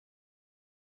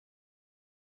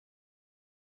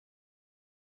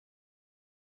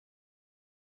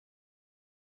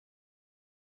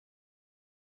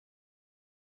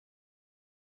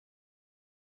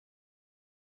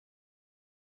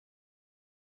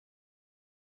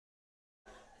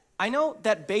I know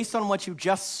that based on what you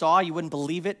just saw, you wouldn't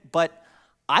believe it, but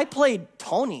I played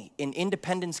Tony in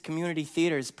Independence Community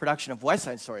Theater's production of West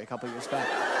Side Story a couple years back.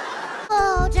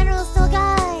 Oh, General Still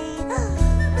Guy.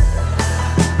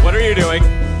 What are you doing?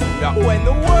 When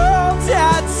the world's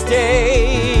at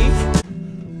stake.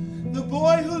 The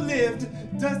boy who lived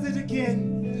does it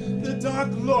again. The Dark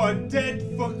Lord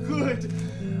dead for good.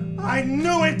 I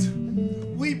knew it!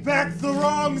 We backed the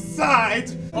wrong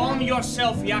side! Calm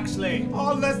yourself, Yaxley.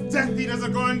 All us Death Eaters are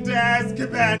going to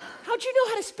Azkaban. How'd you know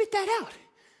how to spit that out?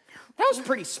 That was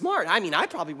pretty smart. I mean, I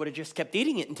probably would have just kept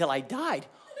eating it until I died.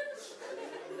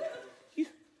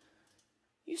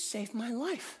 You saved my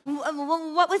life.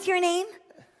 What was your name?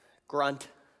 Grunt.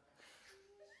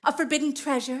 A forbidden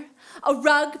treasure, a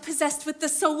rug possessed with the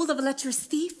soul of a lecherous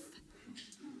thief,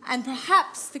 and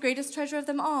perhaps the greatest treasure of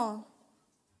them all,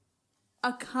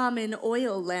 a common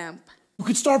oil lamp. You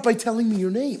could start by telling me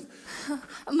your name.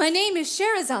 My name is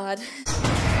Sherazade.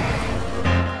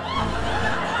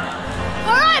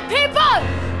 All right, people!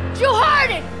 You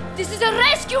heard it! This is a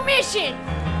rescue mission!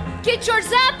 Get your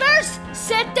zappers,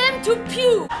 set them to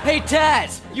pew! Hey,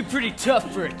 Taz, you're pretty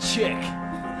tough for a chick.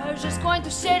 I was just going to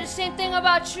say the same thing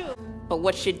about you. But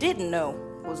what she didn't know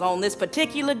was on this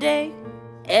particular day,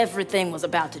 everything was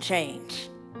about to change.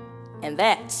 And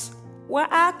that's where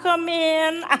I come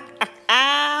in.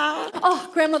 Oh,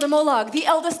 Grandmother Molag, the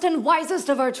eldest and wisest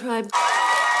of our tribe.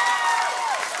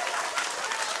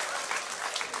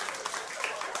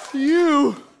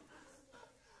 You.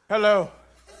 Hello.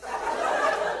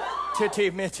 Titty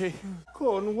Mitty.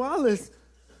 Cornwallis,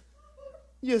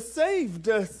 you saved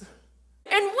us.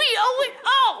 And we owe it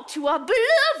all to our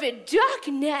beloved Dark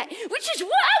Knight, which is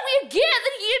why we're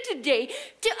gathered here today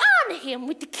to honor him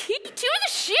with the key to the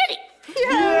city.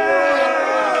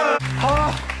 Yeah!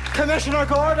 Commissioner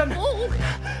Gordon,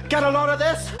 get a load of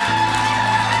this?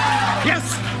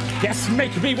 Yes! Yes,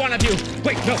 make me one of you!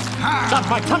 Wait, no! Not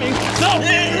my tummy! No!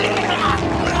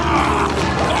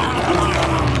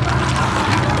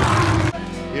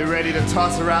 You ready to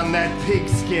toss around that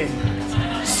pigskin?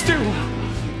 Stu!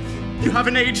 You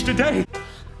haven't aged a day!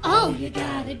 All you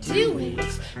gotta do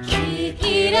is kick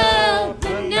it up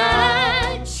a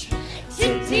notch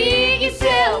to dig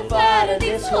yourself out of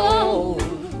this hole.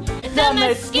 The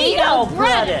Mosquito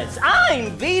Brothers.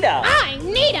 I'm Vito. I'm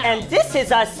Nita. And this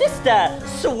is our sister,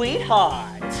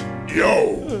 Sweetheart.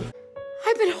 Yo!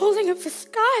 I've been holding up the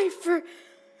sky for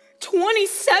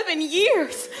 27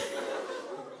 years.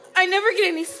 I never get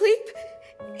any sleep,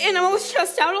 and I'm always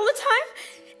stressed out all the time,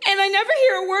 and I never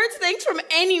hear a word's thanks from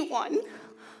anyone.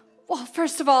 Well,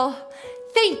 first of all,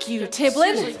 thank you,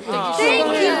 Tiblin. Thank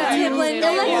you, Tiblin.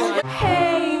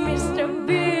 Hey, Mr.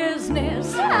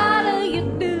 Business, how do you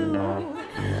do?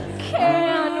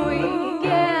 Can we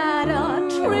get a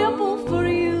triple for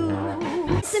you?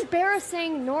 It's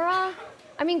embarrassing, Nora.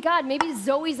 I mean, God, maybe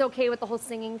Zoe's okay with the whole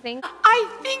singing thing. I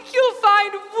think you'll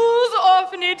find Wool's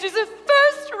Orphanage is a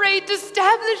first-rate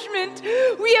establishment.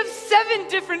 We have 7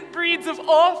 different breeds of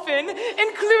orphan,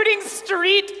 including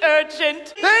street urchin.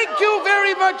 Thank you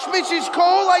very much, Mrs.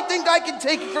 Cole. I think I can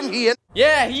take it from here.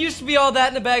 Yeah, he used to be all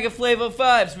that in a bag of Flavor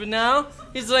Fives, but now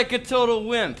he's like a total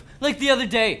wimp. Like the other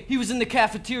day, he was in the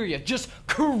cafeteria just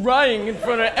crying in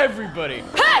front of everybody.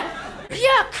 Hey!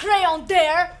 Yeah, crayon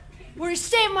there! Where you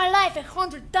saved my life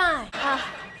 100 times.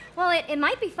 Well, it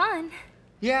might be fun.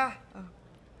 Yeah,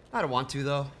 I don't want to,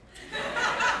 though.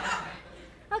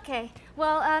 Okay,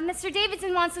 well, Mr.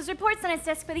 Davidson wants those reports on his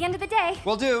desk for the end of the day.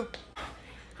 Will do.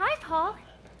 Hi, Paul.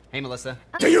 Hey, Melissa.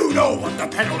 Do you know what the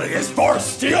penalty is for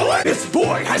stealing? This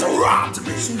boy has robbed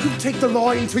me. So you take the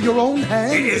law into your own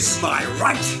hands? It is my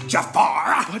right,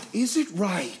 Jafar. But is it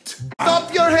right?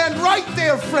 Stop your hand right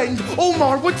there, friend.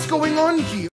 Omar, what's going on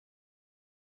here?